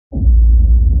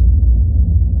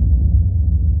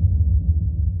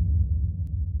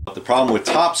The problem with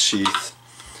top sheath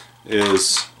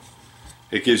is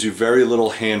it gives you very little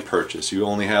hand purchase. You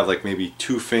only have like maybe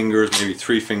 2 fingers, maybe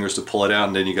 3 fingers to pull it out,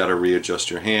 and then you got to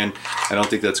readjust your hand. I don't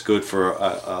think that's good for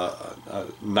a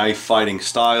knife fighting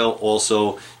style.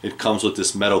 Also, it comes with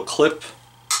this metal clip.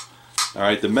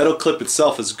 Alright, the metal clip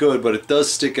itself is good, but it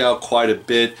does stick out quite a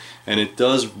bit, and it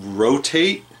does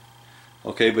rotate.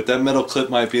 Okay, but that metal clip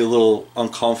might be a little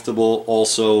uncomfortable.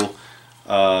 Also,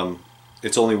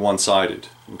 it's only one-sided.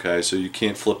 Okay, so you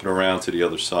can't flip it around to the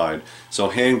other side. So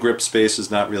hand grip space is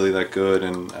not really that good,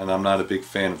 and I'm not a big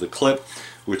fan of the clip,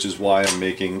 which is why I'm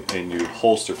making a new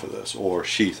holster for this, or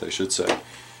sheath I should say.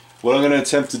 What I'm going to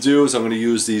attempt to do is I'm going to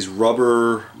use these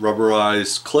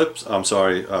rubberized clips,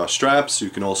 straps. You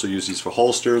can also use these for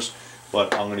holsters,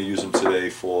 but I'm going to use them today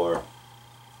for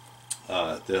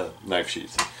the knife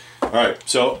sheath. Alright,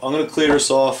 so I'm going to clear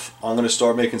this off. I'm going to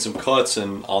start making some cuts,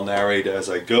 and I'll narrate as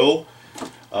I go.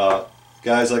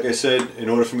 Guys, like I said, in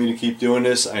order for me to keep doing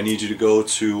this, I need you to go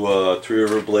to 3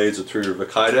 River Blades or 3 River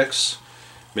Kydex,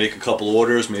 make a couple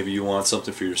orders. Maybe you want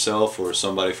something for yourself or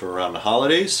somebody for around the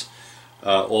holidays.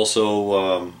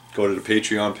 Also, go to the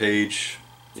Patreon page.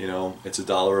 You know, it's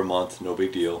 $1 a month, no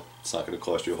big deal. It's not going to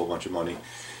cost you a whole bunch of money.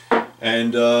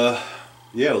 And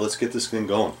yeah, let's get this thing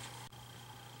going.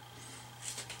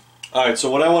 Alright, so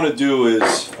what I want to do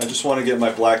is, I just want to get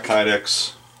my black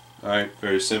Kydex. Alright,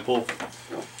 very simple.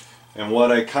 And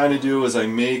what I kind of do is I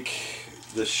make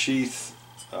the sheath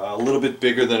a little bit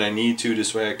bigger than I need to.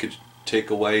 This way I could take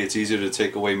away, it's easier to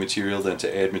take away material than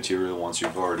to add material once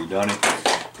you've already done it.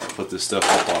 Put this stuff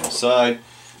up on the side.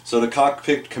 So the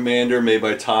Cockpit Commander made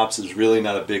by Tops is really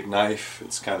not a big knife.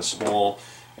 It's kind of small.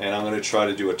 And I'm going to try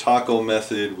to do a taco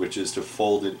method, which is to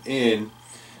fold it in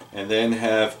and then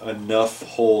have enough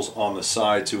holes on the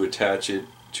side to attach it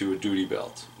to a duty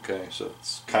belt. Okay, so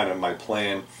it's kind of my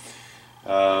plan.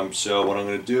 So what I'm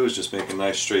going to do is just make a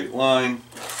nice straight line.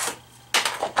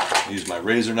 Use my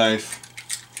razor knife.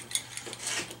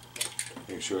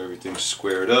 Make sure everything's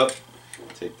squared up.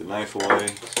 Take the knife away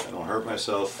so I don't hurt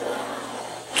myself.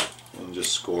 And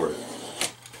just score it.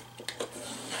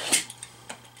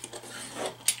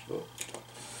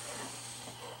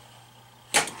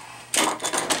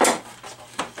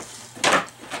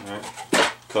 Alright.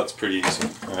 Cut's pretty easy.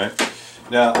 Alright.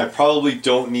 Now I probably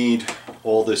don't need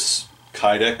all this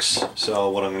Kydex, so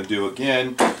what I'm going to do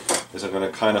again is I'm going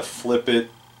to kind of flip it.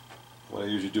 What I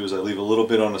usually do is I leave a little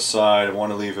bit on the side. I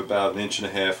want to leave about 1.5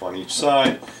 inches on each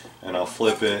side, and I'll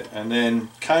flip it, and then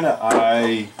kind of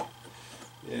eye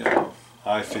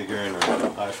figuring, or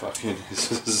eye fucking,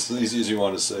 is as easy as you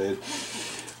want to say it.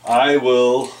 I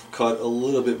will cut a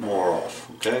little bit more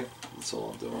off. Okay, that's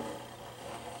all I'm doing.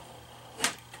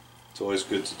 It's always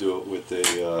good to do it with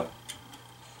a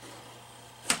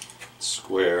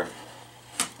square.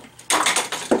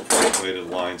 Way the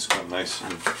lines come nice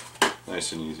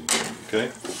and easy. Okay,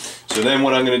 so then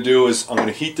what I'm going to do is I'm going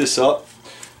to heat this up.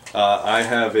 I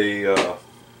have a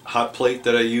hot plate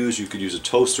that I use. You could use a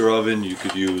toaster oven, you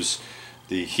could use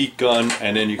the heat gun,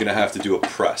 and then you're going to have to do a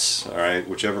press. Alright,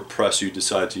 whichever press you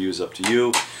decide to use, up to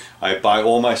you. I buy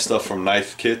all my stuff from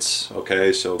Knife Kits.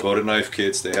 Okay, so go to Knife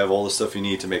Kits. They have all the stuff you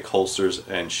need to make holsters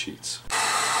and sheaths.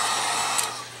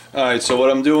 Alright, so what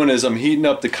I'm doing is I'm heating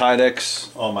up the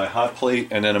Kydex on my hot plate,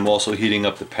 and then I'm also heating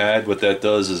up the pad. What that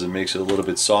does is it makes it a little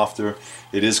bit softer.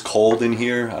 It is cold in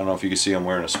here. I don't know if you can see I'm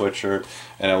wearing a sweatshirt.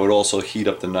 And I would also heat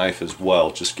up the knife as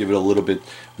well. Just give it a little bit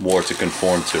more to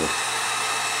conform to.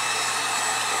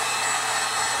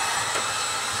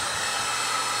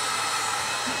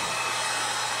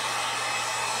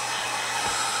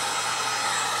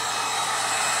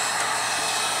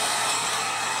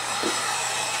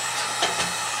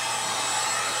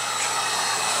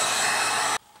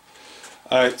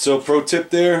 Alright, so pro tip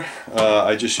there,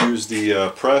 I just used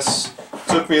the press.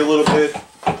 Took me a little bit,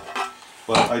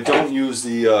 but I don't use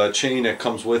the chain that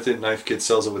comes with it. Knife Kit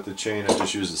sells it with the chain. I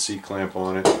just use the C-clamp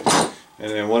on it.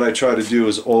 And then what I try to do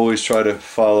is always try to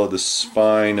follow the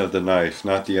spine of the knife,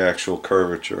 not the actual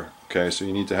curvature. Okay, so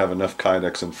you need to have enough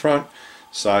Kydex in front,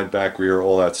 side, back, rear,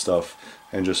 all that stuff,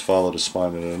 and just follow the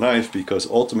spine of the knife, because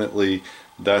ultimately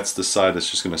that's the side that's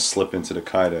just going to slip into the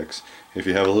Kydex. If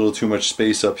you have a little too much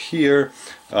space up here,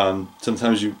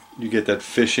 sometimes you get that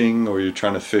fishing, or you're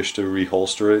trying to fish to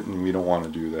reholster it, and we don't want to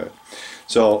do that.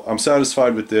 So I'm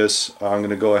satisfied with this. I'm going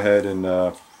to go ahead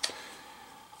and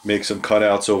make some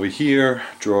cutouts over here,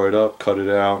 draw it up, cut it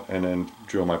out, and then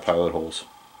drill my pilot holes.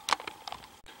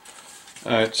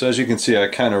 Alright, so as you can see, I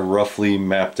kind of roughly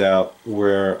mapped out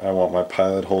where I want my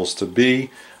pilot holes to be.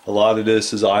 A lot of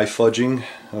this is eye fudging,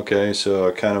 okay, so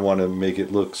I kind of want to make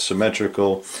it look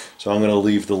symmetrical. So I'm going to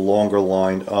leave the longer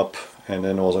line up and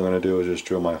then all I'm going to do is just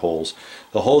drill my holes.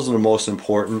 The holes are the most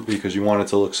important because you want it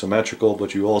to look symmetrical,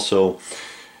 but you also,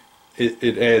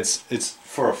 it adds, it's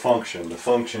for a function. The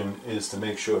function is to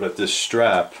make sure that this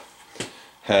strap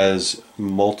has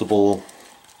multiple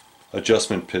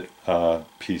adjustment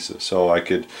pieces. So I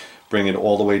could bring it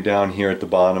all the way down here at the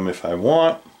bottom if I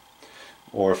want,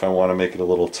 or if I want to make it a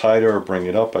little tighter or bring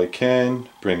it up, I can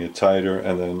bring it tighter.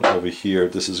 And then over here,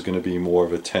 this is going to be more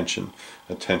of a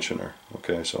tensioner.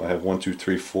 Okay, so I have 1, 2,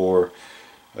 3, 4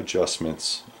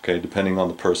 adjustments, okay, depending on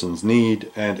the person's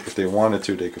need, and if they wanted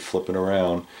to, they could flip it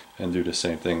around and do the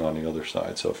same thing on the other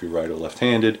side. So if you're right or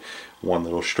left-handed, one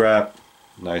little strap,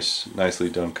 nicely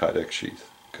done Kydex sheath.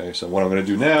 Okay, so what I'm going to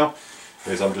do now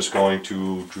is I'm just going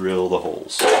to drill the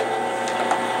holes.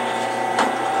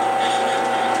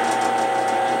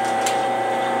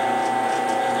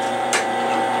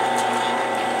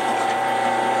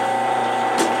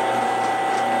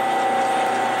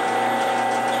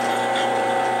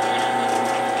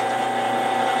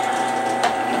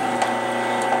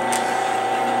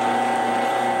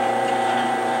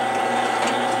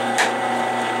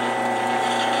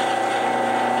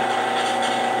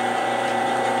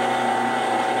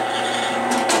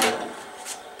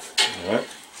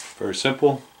 Very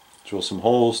simple. Drill some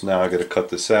holes. Now I got to cut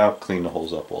this out, clean the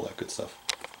holes up, all that good stuff.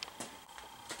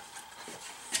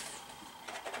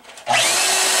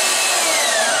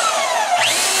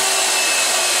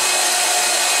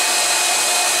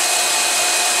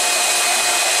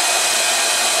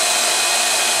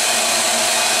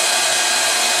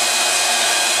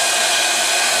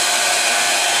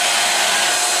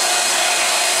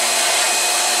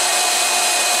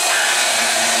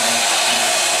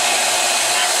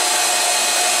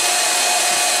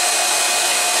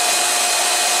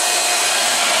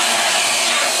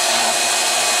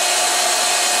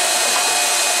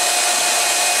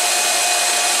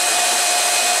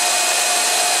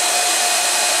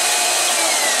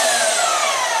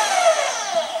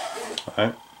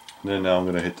 Alright, then now I'm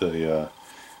going to hit the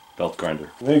belt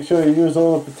grinder. Make sure you use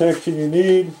all the protection you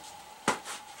need.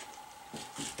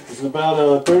 It's about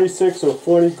a 36 or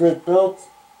 40 grit belt,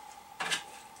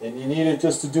 and you need it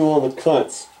just to do all the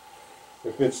cuts.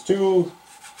 If it's too,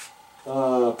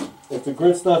 if the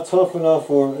grit's not tough enough,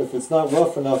 or if it's not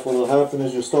rough enough, what will happen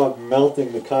is you start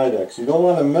melting the Kydex. You don't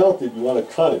want to melt it, you want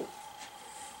to cut it.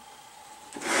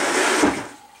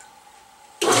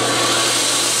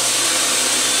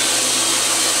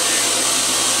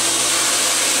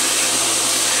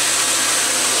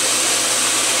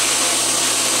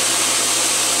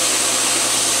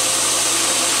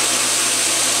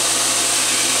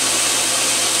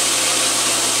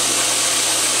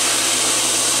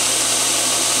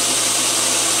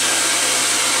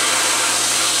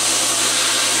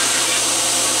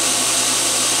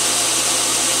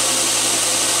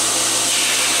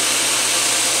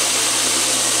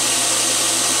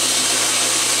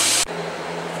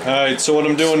 Alright, so what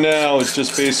I'm doing now is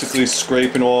just basically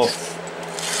scraping off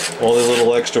all the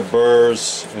little extra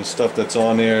burrs and stuff that's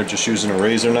on there, just using a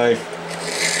razor knife.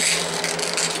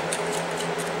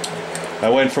 I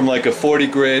went from like a 40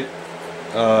 grit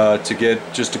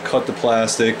just to cut the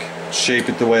plastic, shape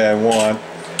it the way I want,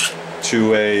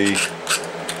 to a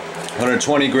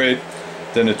 120 grit,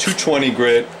 then a 220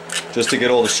 grit, just to get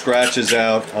all the scratches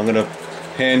out. I'm going to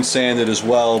hand sand it as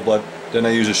well, but then I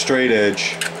use a straight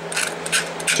edge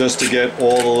just to get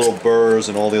all the little burrs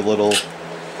and all the little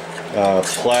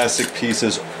plastic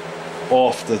pieces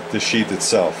off the sheath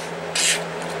itself.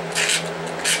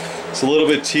 It's a little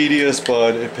bit tedious,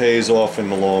 but it pays off in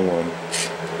the long run.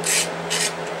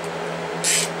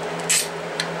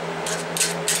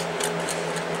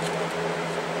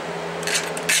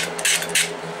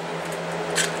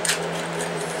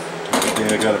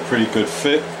 Okay, I got a pretty good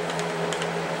fit.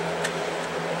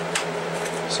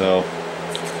 So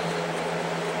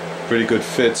pretty good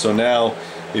fit. So now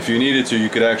if you needed to, you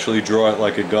could actually draw it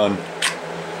like a gun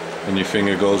and your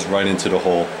finger goes right into the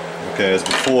hole. Okay, as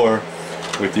before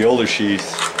with the older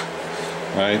sheath,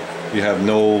 right, you have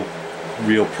no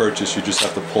real purchase, you just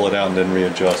have to pull it out and then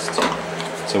readjust.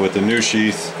 So with the new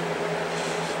sheath,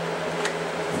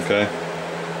 okay,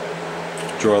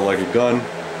 draw it like a gun.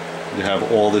 You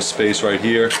have all this space right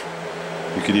here.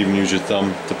 You could even use your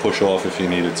thumb to push off if you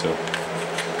needed to.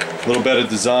 A little better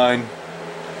design.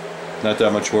 Not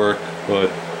that much work, but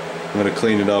I'm going to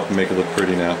clean it up and make it look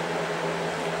pretty now.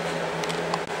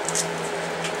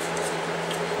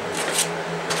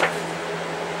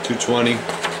 .220.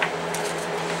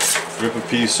 Rip a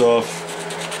piece off.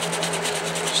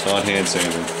 Start hand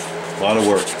sanding. A lot of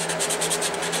work.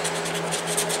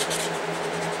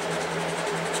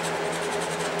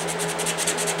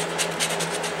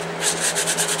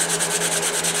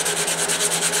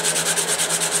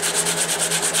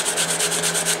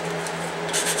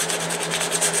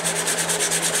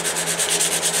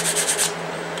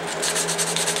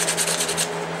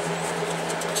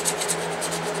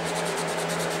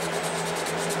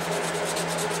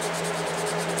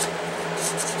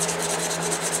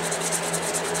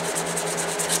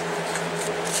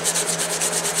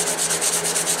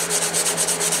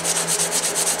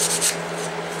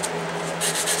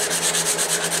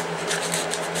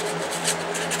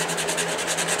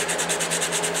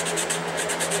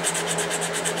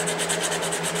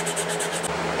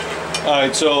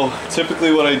 Alright, so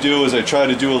typically what I do is I try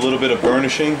to do a little bit of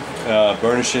burnishing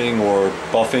or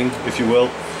buffing, if you will.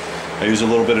 I use a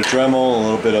little bit of Dremel, a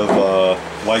little bit of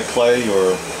white clay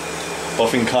or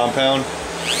buffing compound.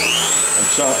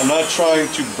 I'm not trying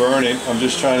to burn it, I'm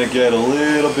just trying to get a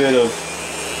little bit of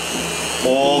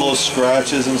all those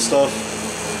scratches and stuff.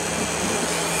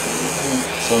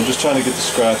 So I'm just trying to get the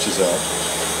scratches out.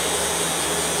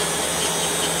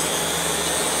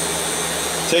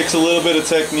 Takes a little bit of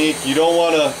technique. You don't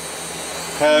want to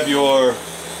have your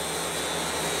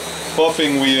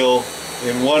buffing wheel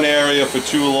in one area for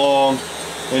too long,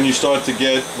 then you start to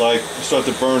get like, you start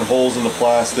to burn holes in the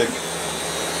plastic.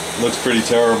 It looks pretty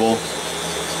terrible.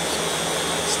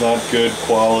 It's not good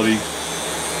quality.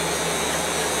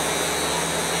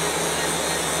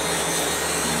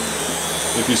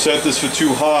 If you set this for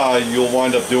too high, you'll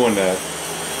wind up doing that.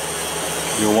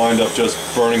 You'll wind up just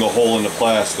burning a hole in the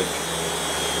plastic.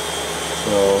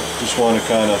 So just want to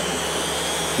kind of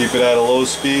keep it at a low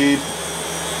speed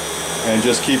and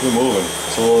just keep it moving.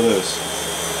 That's all it is.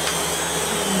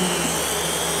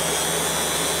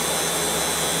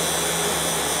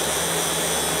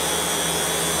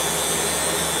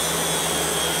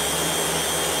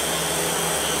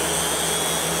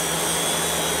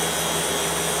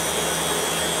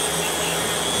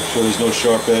 Make sure there's no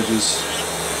sharp edges.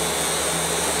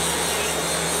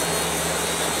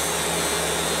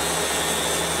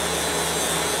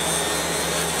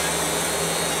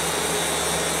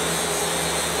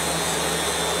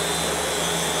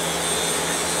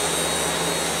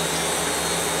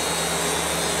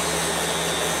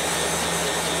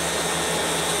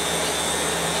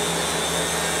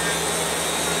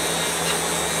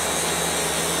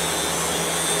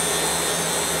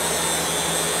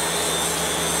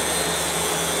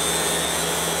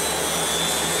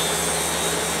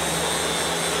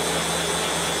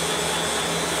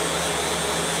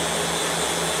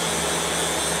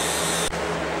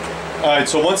 Alright,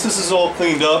 so once this is all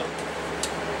cleaned up,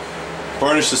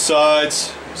 burnish the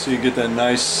sides so you get that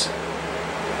nice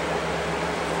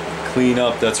clean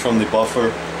up that's from the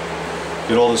buffer.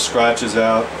 Get all the scratches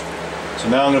out. So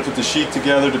now I'm going to put the sheet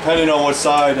together, depending on what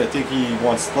side. I think he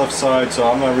wants left side, so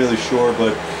I'm not really sure,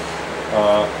 but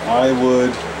I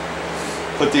would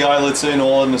put the eyelets in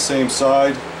all on the same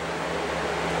side.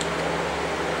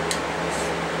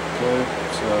 Okay,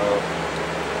 so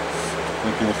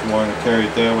thinking if you want to carry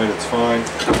it that way, that's fine.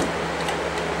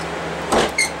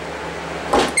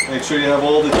 Make sure you have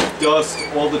all the dust,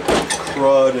 all the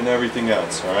crud and everything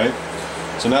else, alright?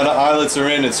 So now the eyelets are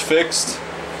in, it's fixed.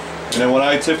 And then what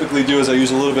I typically do is I use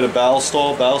a little bit of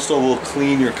Ballistol. Ballistol will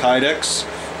clean your Kydex.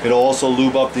 It'll also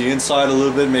lube up the inside a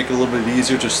little bit, make it a little bit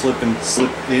easier to slip in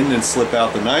and slip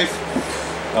out the knife.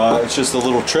 It's just a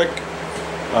little trick.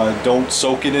 Don't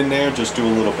soak it in there, just do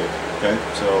a little bit. Okay,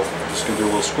 so I'm just going to do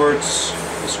little squirts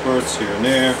here and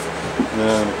there, and then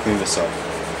I'm going to clean this up.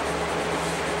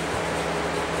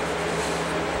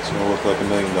 It's going to look like $1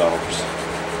 million.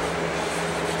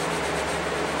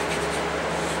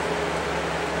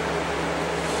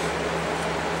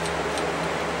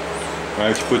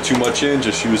 Alright, if you put too much in,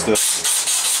 just use the...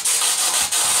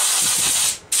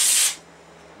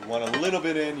 You want a little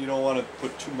bit in, you don't want to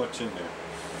put too much in there.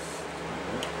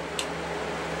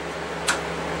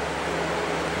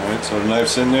 Alright, so the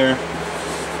knife's in there.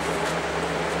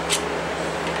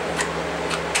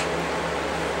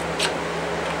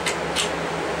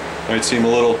 Might seem a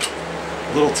little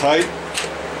tight.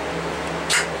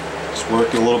 Just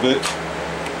work it a little bit.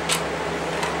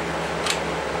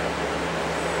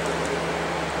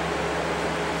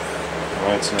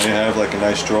 Alright, so now you have like a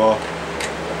nice draw.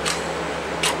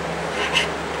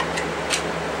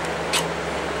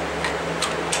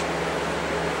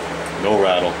 No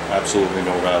rattle, absolutely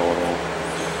no rattle at all.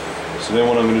 So then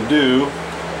what I'm going to do,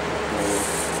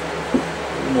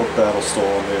 more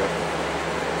Ballistol in there,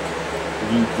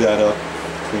 lube that up,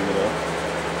 clean it up.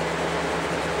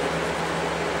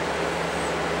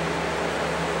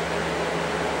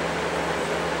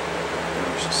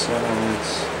 There's the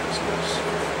sides.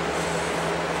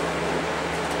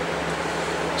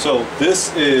 So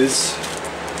this is,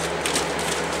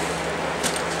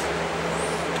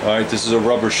 alright, this is a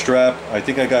rubber strap. I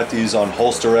think I got these on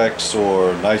Holster X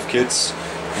or Knife Kits,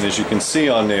 and as you can see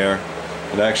on there,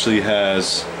 it actually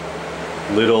has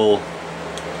little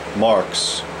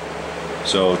marks.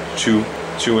 So 2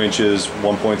 inches,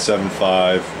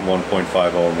 1.75,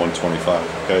 1.50, and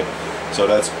 125. Okay, so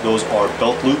those are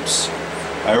belt loops.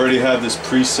 I already have this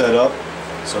pre-set up.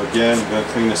 So again, I'm going to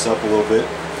clean this up a little bit.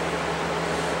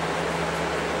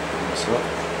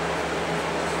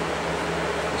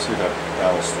 See that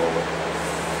Ballistol.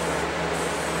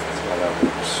 It's got out.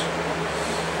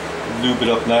 lube it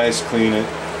up nice, clean it.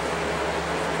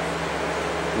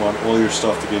 You want all your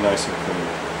stuff to be nice and clean.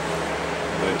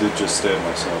 And I did just stab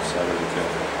myself, so I gotta be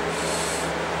careful.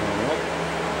 Alright.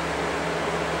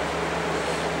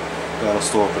 Battle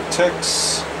Store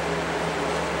protects.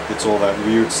 Gets all that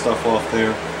weird stuff off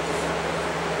there.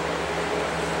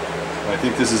 I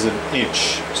think this is 1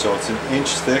 inch, so it's 1 inch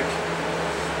thick.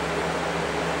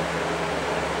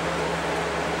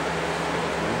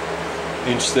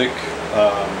 Inch thick.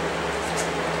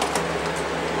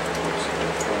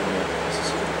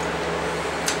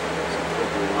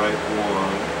 Right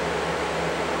one.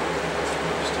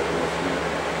 Just take it off here.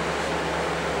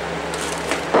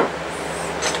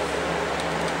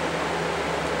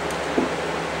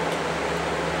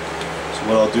 So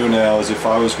what I'll do now is, if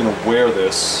I was going to wear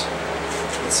this,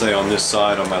 let's say on this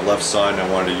side, on my left side, and I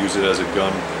wanted to use it as a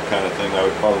gun kind of thing, I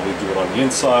would probably do it on the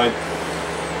inside.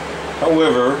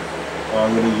 However,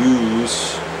 I'm going to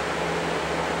use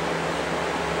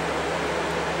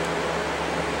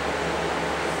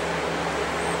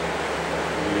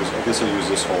I guess I'll use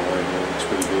this hole right here. It looks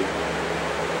pretty good.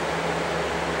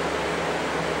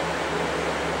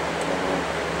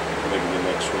 Maybe the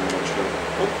next one, I'm not sure.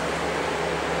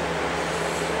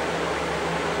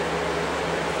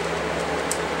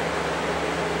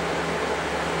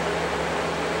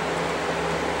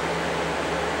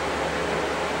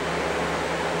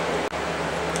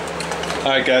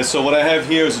 Alright guys, so what I have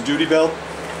here is a duty belt,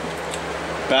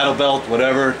 battle belt,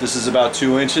 whatever. This is about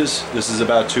 2 inches. This is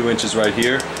about 2 inches right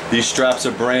here. These straps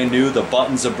are brand new. The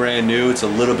buttons are brand new. It's a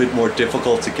little bit more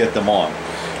difficult to get them on.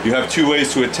 You have 2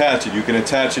 ways to attach it. You can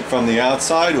attach it from the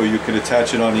outside, or you can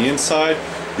attach it on the inside.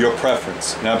 Your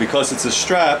preference. Now, because it's a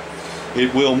strap,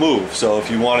 it will move. So if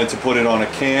you wanted to put it on a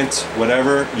cant,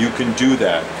 whatever, you can do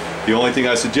that. The only thing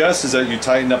I suggest is that you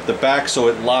tighten up the back so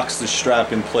it locks the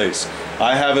strap in place.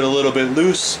 I have it a little bit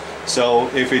loose, so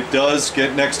if it does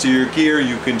get next to your gear,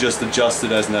 you can just adjust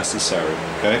it as necessary,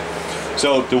 okay?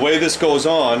 So the way this goes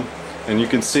on, and you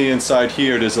can see inside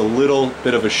here, there's a little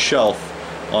bit of a shelf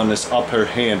on this upper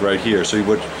hand right here. So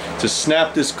to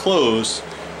snap this closed,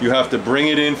 you have to bring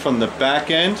it in from the back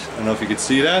end. I don't know if you can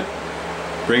see that.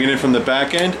 Bring it in from the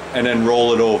back end and then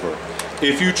roll it over.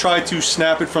 If you try to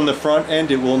snap it from the front end,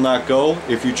 it will not go.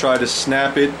 If you try to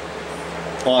snap it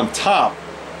on top,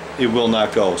 it will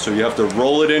not go. So you have to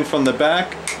roll it in from the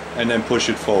back and then push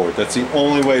it forward. That's the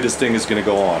only way this thing is going to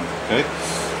go on. Okay.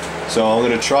 So I'm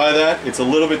going to try that. It's a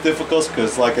little bit difficult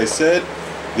because, like I said,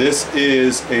 this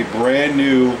is a brand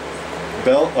new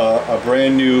belt, a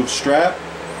brand new strap.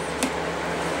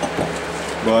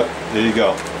 But there you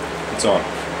go. It's on.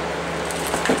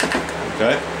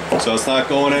 Okay. So it's not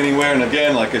going anywhere, and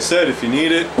again, like I said, if you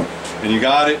need it and you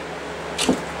got it,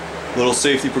 little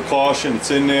safety precaution, it's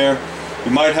in there.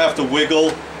 You might have to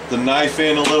wiggle the knife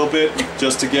in a little bit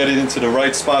just to get it into the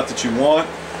right spot that you want.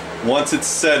 Once it's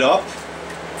set up,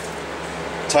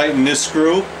 tighten this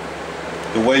screw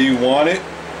the way you want it,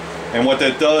 and what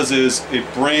that does is it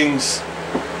brings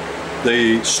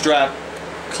the strap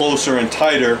closer and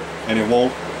tighter, and it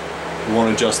won't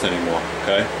adjust anymore.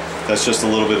 Okay. That's just a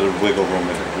little bit of wiggle room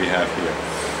that we have here.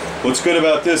 What's good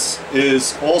about this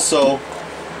is also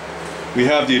we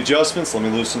have the adjustments. Let me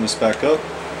loosen this back up.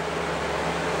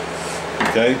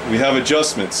 Okay, we have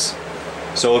adjustments.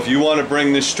 So if you want to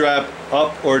bring this strap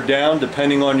up or down,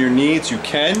 depending on your needs, you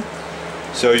can.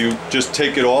 So you just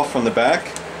take it off from the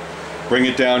back, bring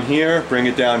it down here, bring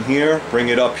it down here, bring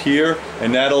it up here,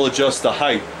 and that'll adjust the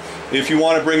height. If you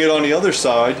want to bring it on the other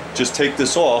side, just take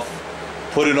this off,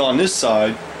 put it on this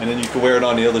side, and then you can wear it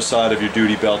on the other side of your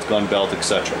duty belt, gun belt,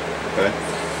 etc. Okay,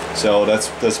 so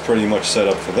that's pretty much set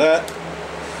up for that.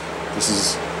 This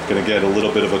is going to get a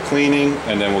little bit of a cleaning,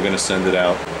 and then we're going to send it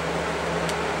out.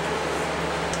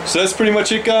 So that's pretty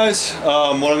much it, guys.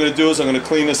 What I'm going to do is I'm going to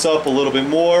clean this up a little bit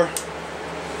more,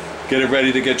 get it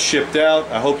ready to get shipped out.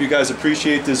 I hope you guys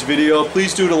appreciate this video.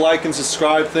 Please do the like and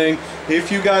subscribe thing.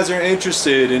 If you guys are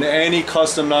interested in any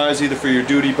custom knives, either for your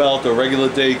duty belt or regular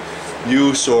day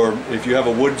use, or if you have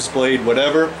a woods blade,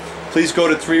 whatever, please go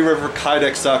to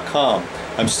 3riverkydex.com.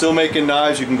 I'm still making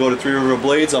knives. You can go to 3 River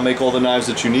Blades. I'll make all the knives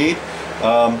that you need.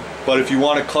 But if you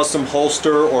want a custom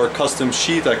holster or a custom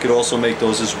sheath, I could also make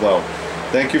those as well.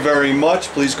 Thank you very much.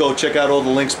 Please go check out all the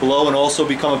links below and also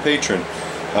become a patron.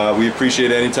 We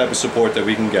appreciate any type of support that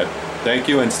we can get. Thank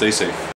you and stay safe.